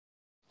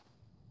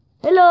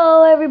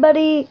Hello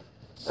everybody,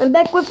 I'm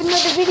back with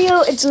another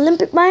video. It's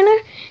Olympic Miner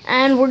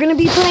and we're gonna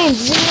be playing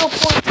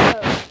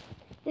 0.0.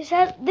 This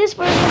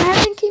version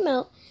hasn't came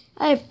out.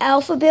 I have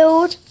alpha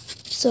build,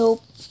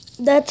 so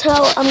that's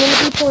how I'm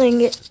gonna be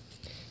playing it.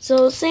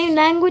 So same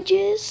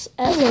languages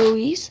as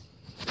always.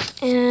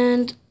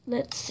 And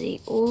let's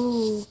see.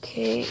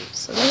 Okay,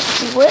 so let's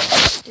see what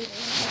else do they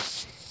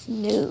have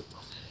new.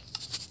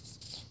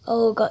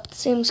 Oh, got the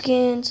same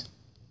skins.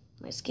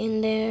 My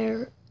skin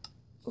there.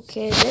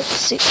 Okay, let's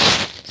see.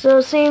 So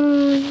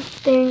same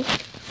thing,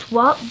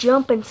 swap,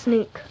 jump, and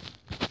sneak.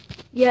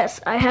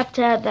 Yes, I have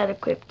to have that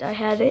equipped. I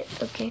had it,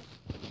 okay.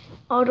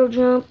 Auto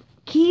jump,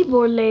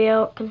 keyboard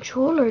layout,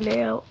 controller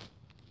layout.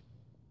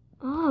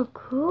 Oh,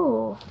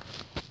 cool.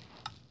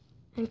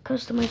 And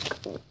customize,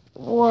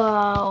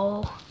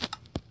 wow.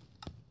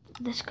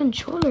 This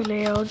controller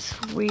layout's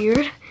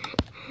weird.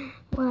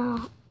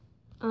 Wow.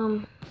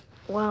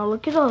 Wow,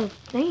 look at all the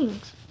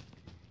things.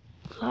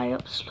 Fly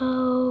up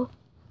slow.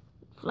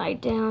 Fly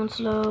down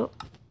slow.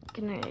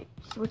 Can I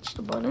switch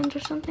the buttons or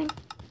something?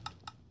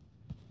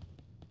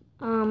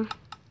 I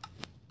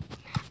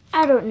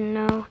don't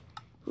know.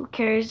 Who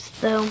cares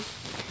though?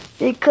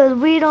 Because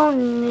we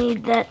don't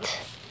need that.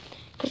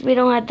 Because we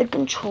don't have the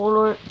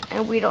controller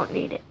and we don't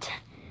need it.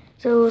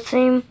 So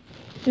same.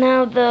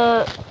 Now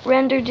the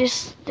render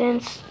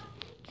distance.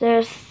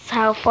 There's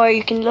how far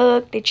you can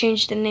look. They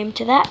changed the name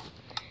to that.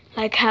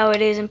 Like how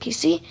it is in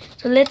PC.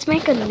 So let's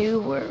make a new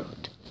world.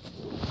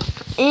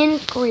 In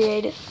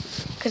creative,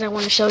 because I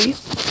want to show you.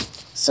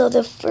 So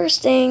the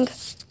first thing,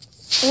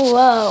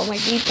 wow, my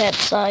D-pad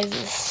size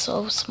is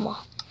so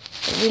small.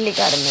 I really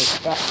gotta make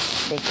that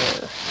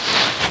bigger.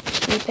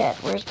 D-pad,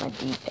 where's my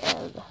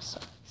D-pad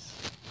size?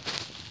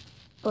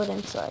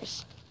 Button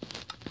size.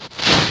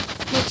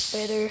 Much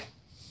better.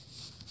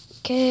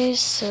 Okay,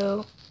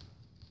 so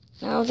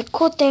now the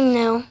cool thing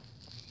now,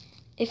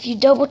 if you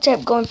double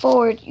tap going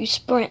forward, you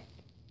sprint.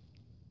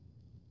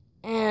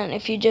 And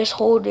if you just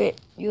hold it,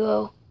 you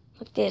go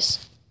like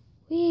this.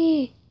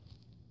 Whee!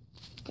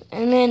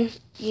 And then,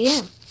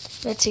 yeah.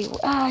 Let's see.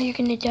 You're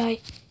gonna die.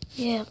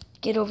 Yeah,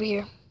 get over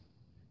here.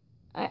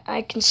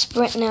 I can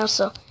sprint now,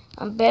 so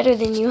I'm better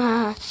than you,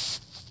 haha.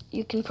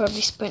 You can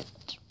probably sprint.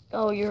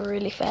 Oh, you're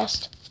really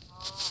fast.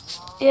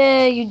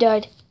 Yeah, you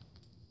died.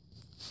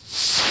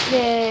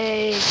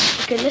 Yay.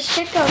 Okay, let's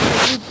check out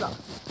the new block.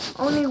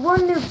 Only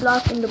one new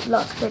block in the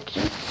block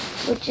section,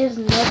 which is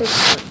nether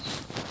quartz.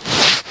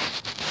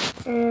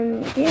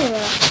 And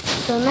yeah,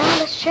 so now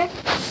let's check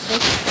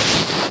this.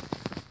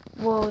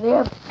 Whoa, they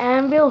have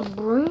anvils,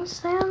 brewing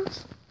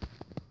stands?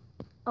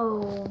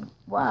 Oh,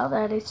 wow,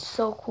 that is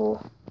so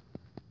cool.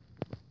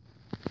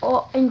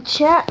 Oh,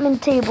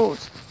 enchantment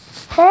tables.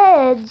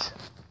 Heads.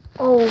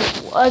 Oh,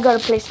 I gotta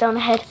place down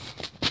a head.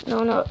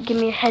 No, give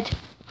me a head.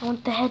 I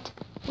want the head.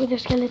 Where the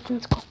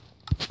skeletons go.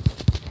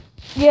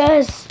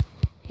 Yes.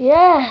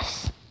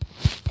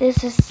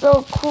 This is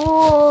so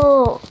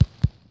cool.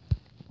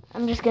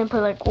 I'm just gonna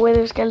put like where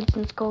the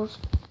skeleton skulls.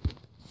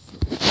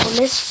 So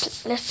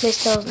let's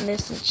place those in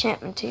this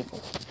enchantment table.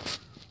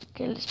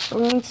 Okay, let's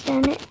brewing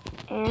stand it,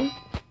 and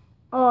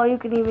oh, you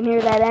can even hear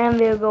that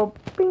anvil go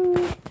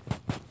bing.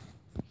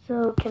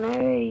 So can I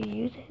already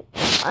use it?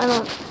 I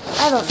don't know.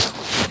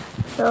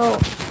 So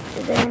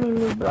is there any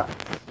new blocks?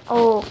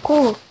 Oh,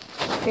 cool.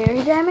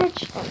 Very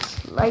damage and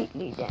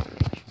slightly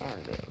damaged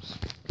anvils.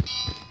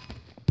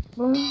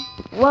 Boom.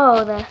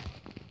 Whoa,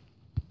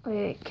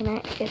 wait, can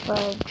I, if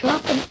I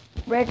drop a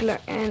regular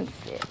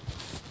anvil,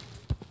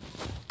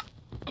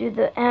 do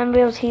the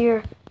anvils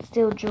here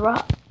still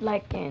drop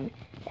like in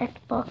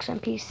Xbox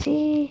and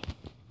PC?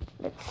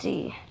 Let's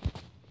see.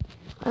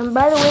 And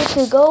by the way,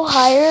 to go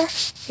higher,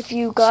 if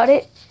you got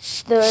it,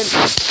 the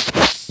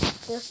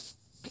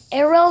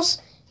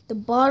arrows, the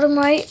bottom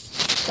right,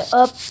 the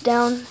up,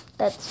 down,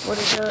 that's what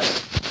it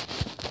does.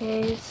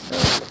 Okay, so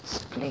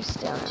let's place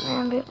down an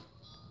anvil.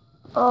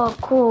 Oh,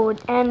 cool,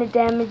 and it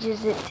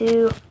damages it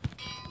too.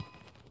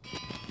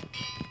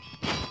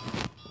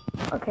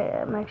 Okay,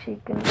 I'm actually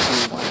gonna do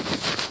one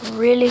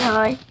really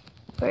high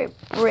where it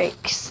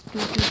breaks.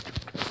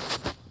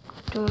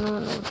 Or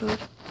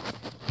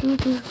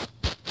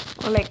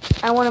like,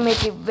 I want to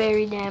make it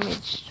very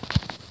damaged.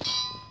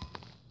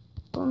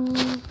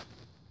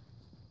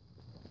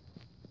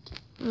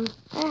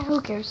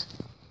 Who cares?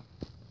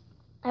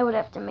 I would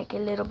have to make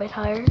it a little bit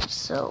higher,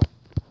 so.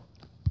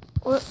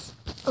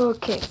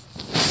 Okay,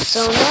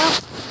 so now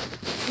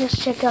let's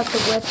check out the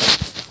weapon.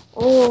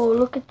 Oh,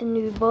 look at the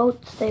new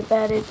boats. They've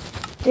added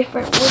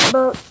different wood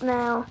boats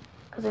now.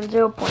 Because in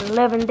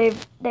 0.11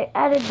 they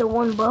added the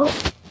one boat.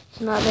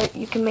 So now that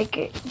you can make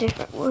it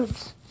different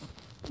woods.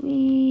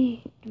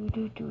 Wee.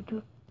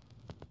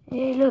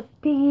 Hey, look,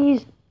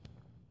 piggies.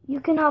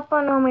 You can hop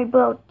on my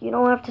boat. You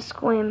don't have to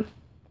swim.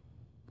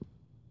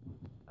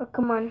 Oh,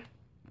 come on.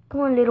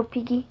 Come on, little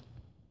piggy.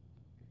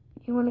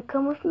 You want to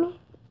come with me?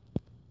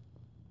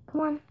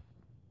 Come on.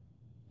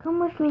 Come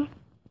with me.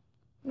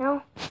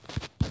 No?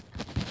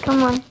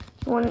 Come on.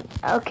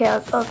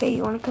 Okay,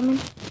 you want to come in?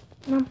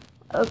 No?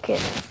 Okay.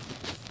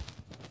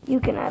 You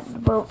can have the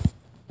boat.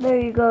 There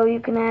you go.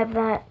 You can have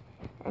that.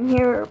 And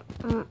here,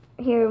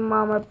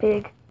 Mama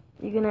Pig.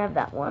 You can have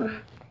that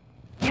one.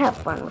 Have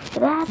fun with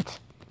that.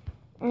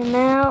 And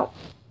now,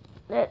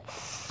 let's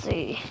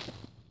see.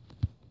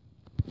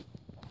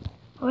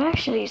 Well,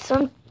 actually,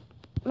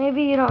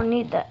 maybe you don't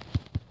need that.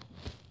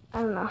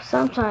 I don't know.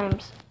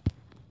 Sometimes,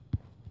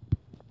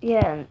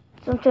 yeah.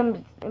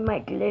 Sometimes it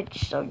might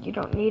glitch, so you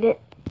don't need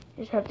it.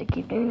 You just have to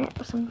keep doing it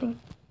or something.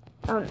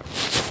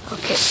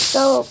 Okay,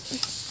 so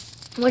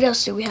what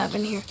else do we have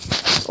in here?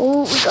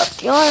 Oh, we got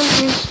the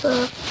armor and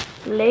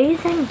stuff.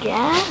 Blaze and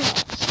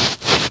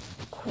gas.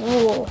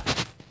 Cool.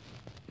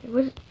 It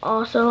was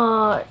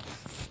ocelots.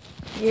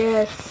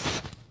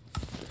 Yes.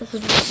 This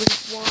is what we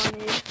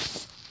wanted.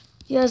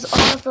 Yes,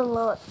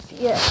 ocelots.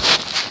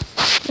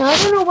 Yes. Now I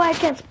don't know why I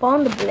can't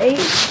spawn the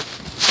blaze.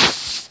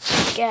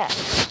 Gas.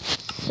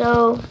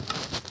 So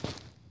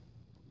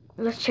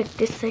let's check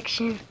this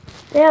section.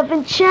 They have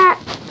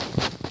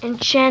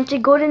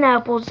enchanted golden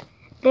apples.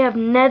 They have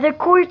nether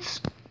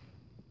quartz.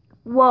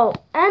 Whoa.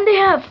 And they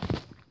have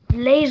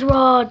blaze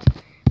rods,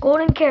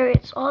 golden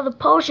carrots, all the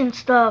potion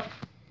stuff.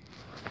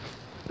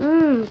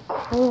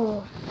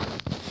 Cool.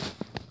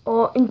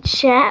 Oh,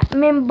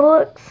 enchantment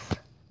books.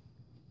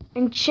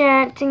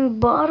 Enchanting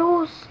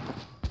bottles.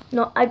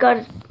 No, I got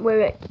it.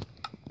 Wait.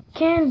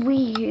 Can we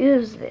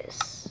use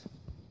this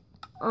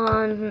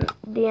on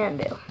the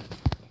anvil?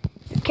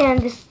 Can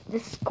this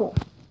is cool.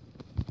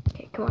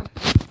 Okay, come on.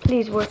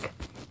 Please work.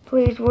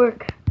 Please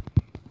work.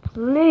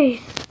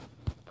 Please.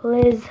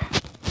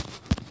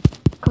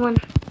 Come on.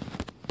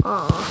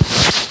 I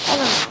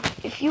don't know.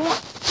 If you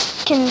want,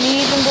 can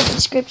leave in the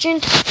description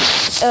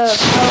of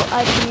how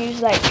I can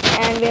use like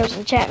anvils,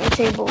 enchantment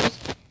tables,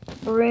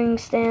 brewing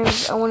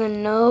stands. I want to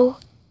know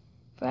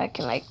if I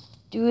can like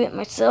do it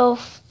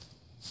myself.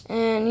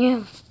 And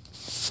yeah.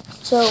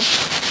 So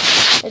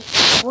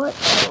it's what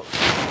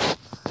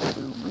else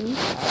do we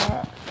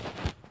have?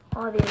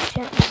 All the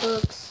enchantment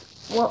books.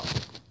 Well,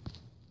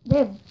 they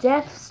have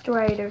Death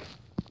Strider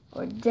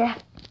or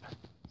Death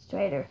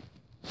Strider.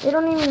 They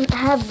don't even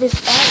have this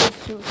added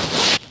to.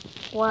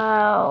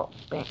 Wow,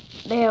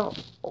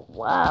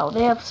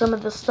 they have some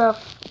of the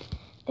stuff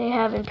they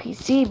have in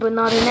PC, but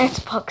not in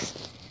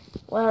Xbox.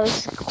 Wow,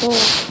 this is cool.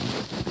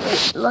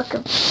 Wait, look,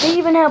 they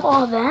even have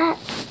all that,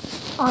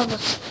 all the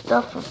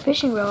stuff for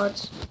fishing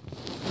rods.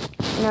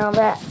 Now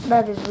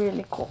that is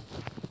really cool.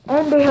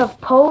 And they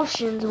have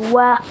potions.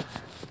 Wow,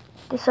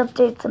 this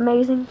update's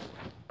amazing.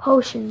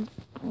 Potions.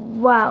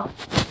 Wow.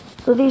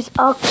 So these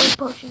awkward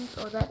potions.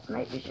 Oh, that's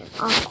night vision.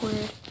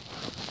 Awkward.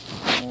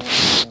 Oh,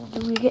 do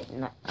we get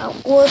night?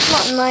 Well, it's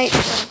not night.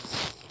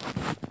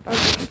 As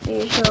you can see,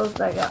 it shows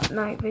I got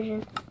night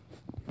vision.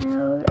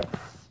 Now let's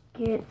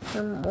get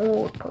some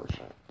more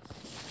potions.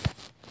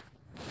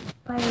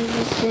 Fire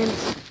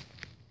resistance.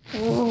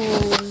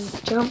 Ooh,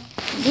 jump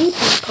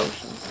leaping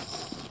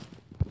potions.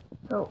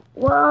 So,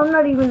 well, I'm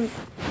not even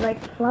like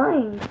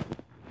flying.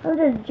 I'm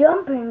just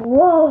jumping.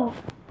 Whoa,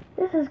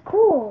 this is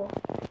cool.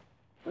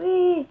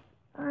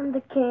 I'm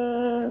the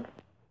king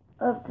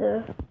of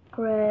the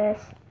grass.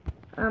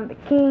 I'm the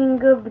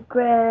king of the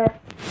grass.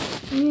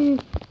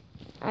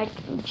 I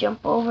can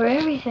jump over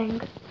everything.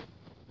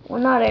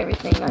 Well, not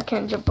everything. I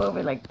can't jump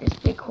over like this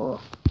big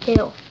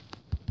hill.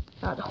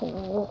 Not a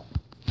hole.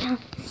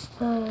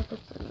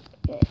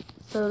 Okay,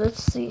 so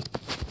let's see.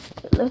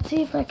 Let's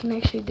see if I can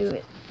actually do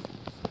it.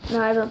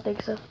 No, I don't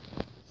think so.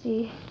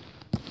 See,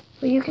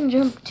 but you can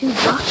jump 2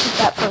 blocks with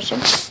that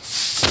potion.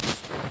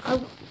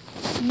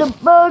 The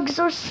bugs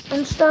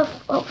and stuff.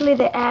 Hopefully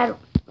they add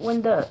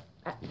when the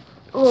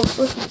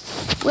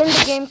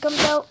game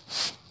comes out.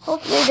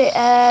 Hopefully they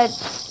add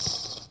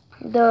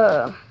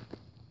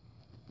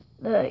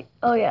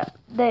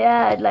they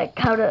add like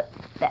how the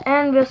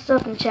anvil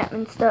stuff,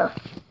 enchantment stuff.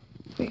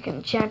 We can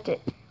enchant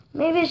it.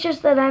 Maybe it's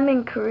just that I'm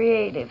in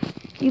creative.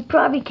 You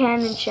probably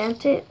can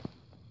enchant it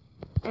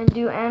and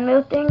do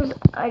anvil things.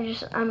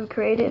 I'm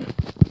creative.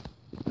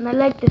 And I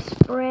like the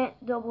sprint,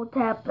 double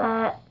tap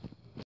that.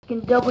 You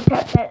can double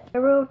tap that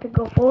arrow to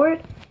go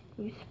forward.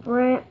 You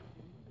sprint.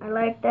 I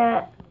like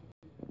that.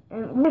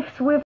 And with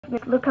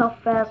swiftness, look how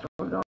fast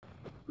we're going.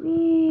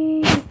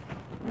 Whee!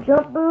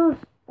 Jump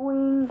boost.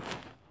 Whee!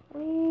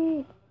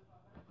 Whee!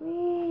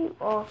 Whee!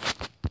 Oh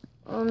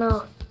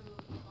no.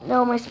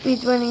 No, my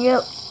speed's running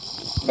out.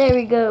 There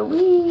we go.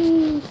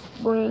 Whee!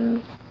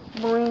 Boing.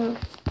 Boing.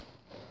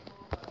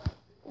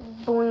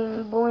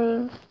 Boing.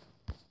 Boing.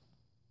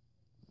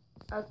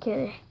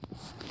 Okay.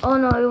 Oh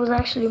no, it was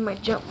actually my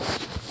jump.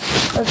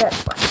 Oh,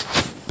 that's fine.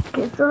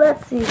 Okay, so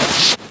let's see.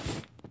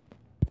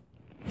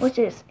 Which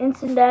is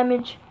instant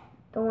damage.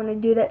 Don't want to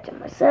do that to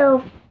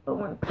myself, but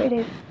when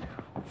creative.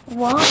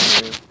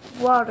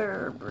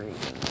 Water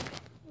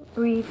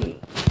breathing.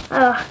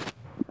 Oh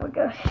my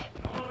gosh.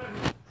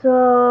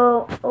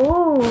 So,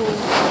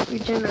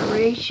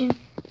 regeneration,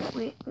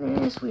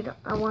 weakness.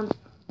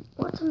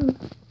 What's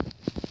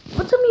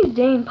a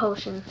mundane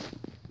potion?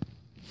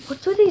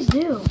 What do these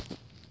do?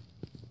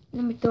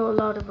 Let me throw a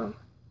lot of them.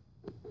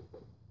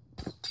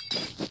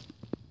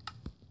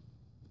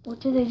 What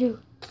do?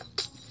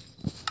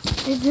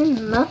 They do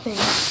nothing.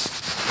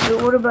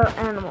 But what about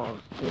animals?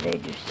 Do they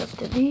do stuff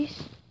to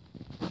these?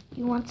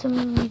 You want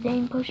some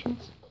methane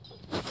potions?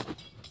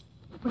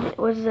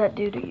 What does that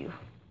do to you?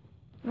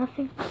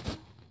 Nothing?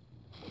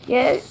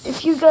 Yeah,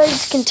 if you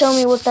guys can tell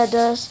me what that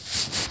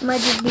does, it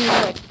might just be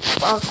like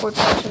awkward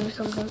potion or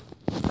something.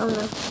 I don't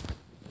know.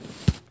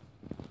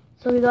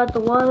 So we got the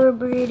water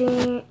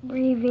breathing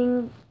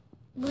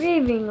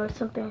or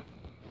something.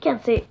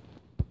 Can't say it.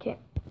 Okay.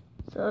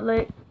 So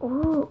like,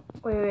 ooh,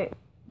 wait.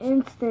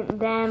 Instant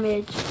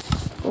damage.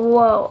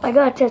 Whoa, I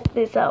gotta test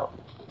this out.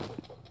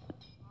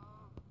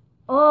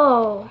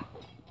 Oh,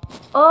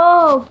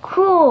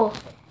 cool.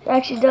 It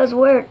actually does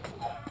work.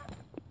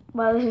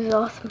 Wow, this is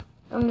awesome.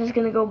 I'm just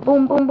gonna go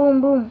boom, boom, boom,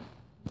 boom.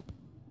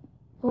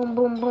 Boom,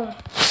 boom, boom.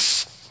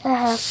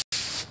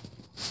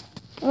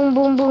 Boom,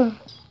 boom, boom.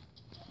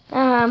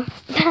 Oh,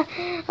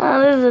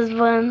 this is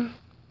fun.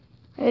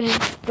 I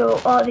just go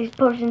all these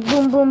potions.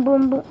 Boom, boom,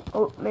 boom, boom.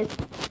 Oh,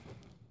 missed.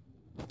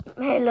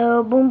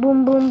 Hello, boom,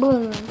 boom, boom,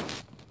 boom.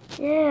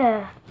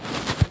 Yeah.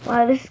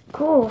 Wow, this is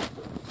cool.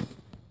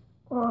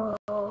 Whoa.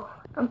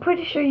 I'm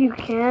pretty sure you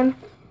can.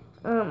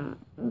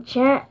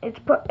 Enchant.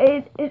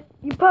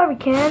 You probably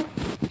can.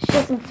 It's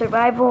just in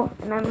survival,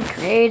 and I'm in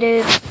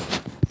creative,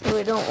 so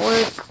it don't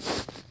work.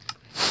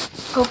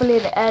 Hopefully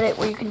they add it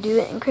where you can do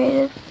it in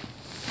creative.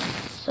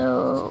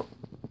 So,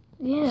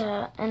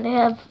 yeah, and they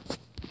have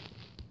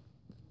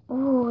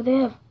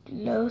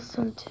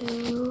glowstone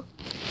too.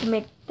 You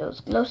make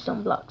those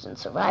glowstone blocks in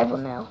survival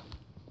now.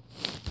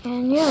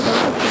 And yeah, those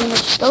are pretty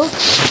much those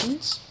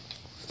things.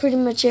 Pretty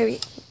much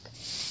everything.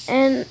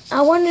 And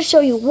I wanted to show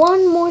you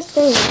one more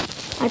thing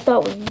I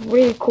thought was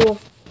really cool.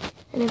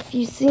 And if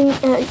you see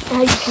how you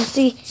can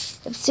see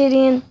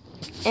obsidian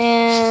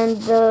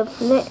and the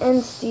flint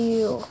and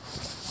steel.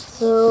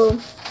 So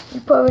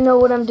you probably know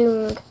what I'm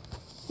doing.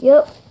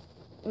 Yep,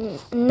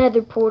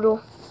 nether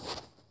portal.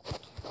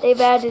 They've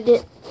added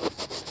it.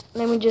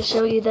 Let me just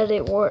show you that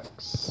it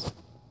works.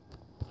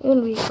 It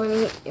would be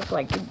funny if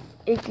like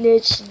it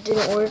glitched,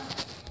 didn't work.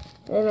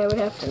 Then I would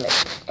have to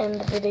like end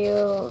the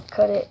video,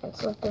 cut it, and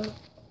something.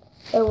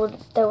 That would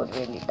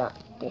really not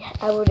be.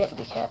 I wouldn't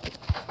be happy.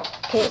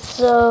 Okay,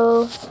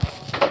 so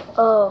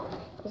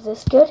is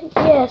this good?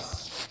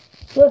 Yes.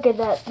 Look at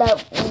that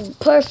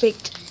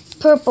perfect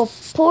purple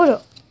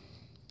portal.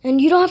 And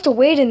you don't have to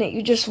wait in it.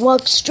 You just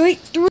walk straight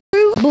through.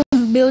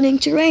 Boom, building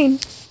terrain.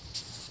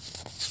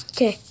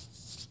 Okay.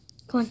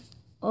 Come on.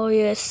 Oh,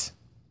 yes.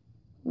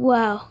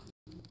 Wow.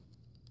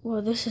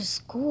 Well, this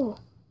is cool.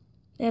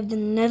 They have the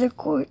nether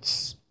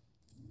quartz.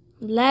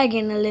 I'm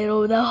lagging a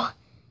little, though.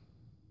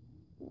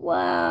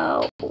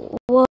 Wow.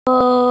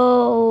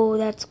 Whoa.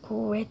 That's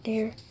cool right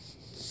there.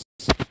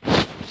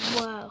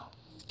 Wow.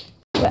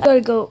 I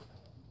gotta go.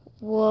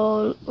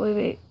 Whoa.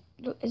 Wait.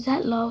 Look, is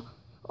that low?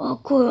 Oh,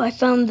 cool. I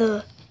found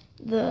the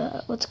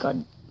what's it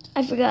called?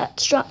 I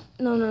forgot.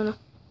 No.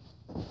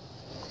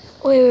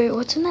 Wait.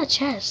 What's in that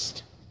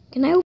chest?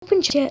 Can I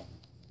open chat?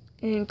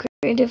 In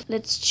creative,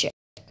 let's check.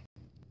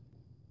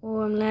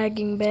 Oh, I'm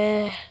lagging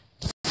bad.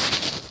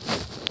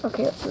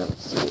 Okay, let me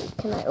see.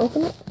 Can I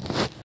open it?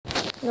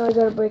 No, I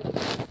gotta break it.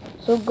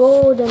 So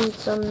gold and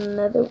some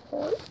nether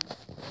quartz.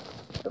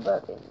 What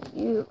about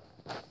you?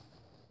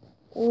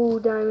 Ooh,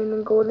 diamond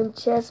and golden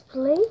chest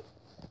plate.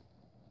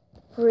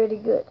 Pretty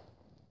good.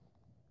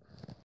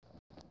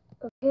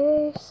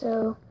 Okay,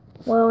 so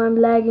I'm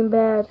lagging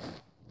bad.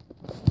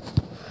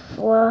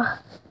 Well,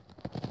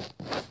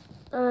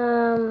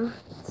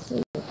 let's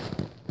see.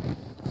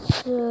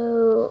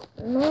 So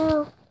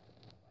now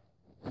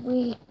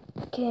we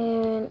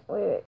can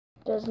wait.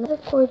 Does nether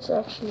quartz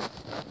actually?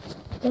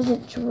 Does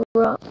it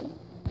drop?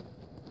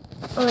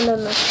 Oh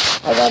no!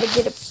 I gotta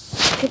get a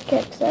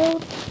pickaxe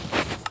out.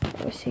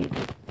 Let me see.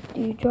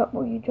 Do you drop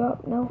what you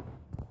drop? No.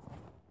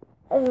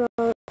 I don't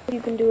know if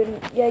you can do it.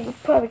 Yeah, you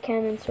probably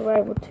can in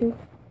survival too.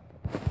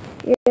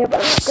 Yeah, but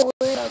I'm not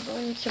going about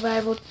going in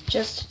survival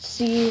just to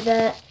see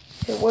that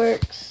it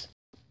works.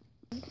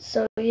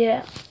 So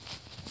yeah,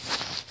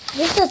 I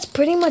guess that's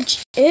pretty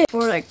much it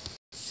for like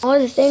all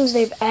the things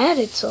they've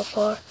added so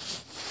far.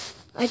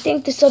 I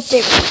think this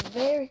update was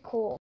very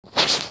cool.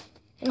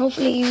 And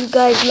hopefully you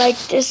guys like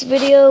this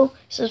video,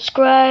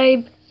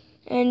 subscribe,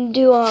 and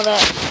do all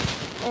that.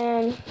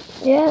 And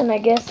yeah, and I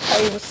guess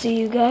I will see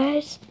you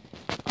guys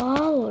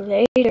all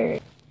later.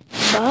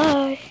 Bye.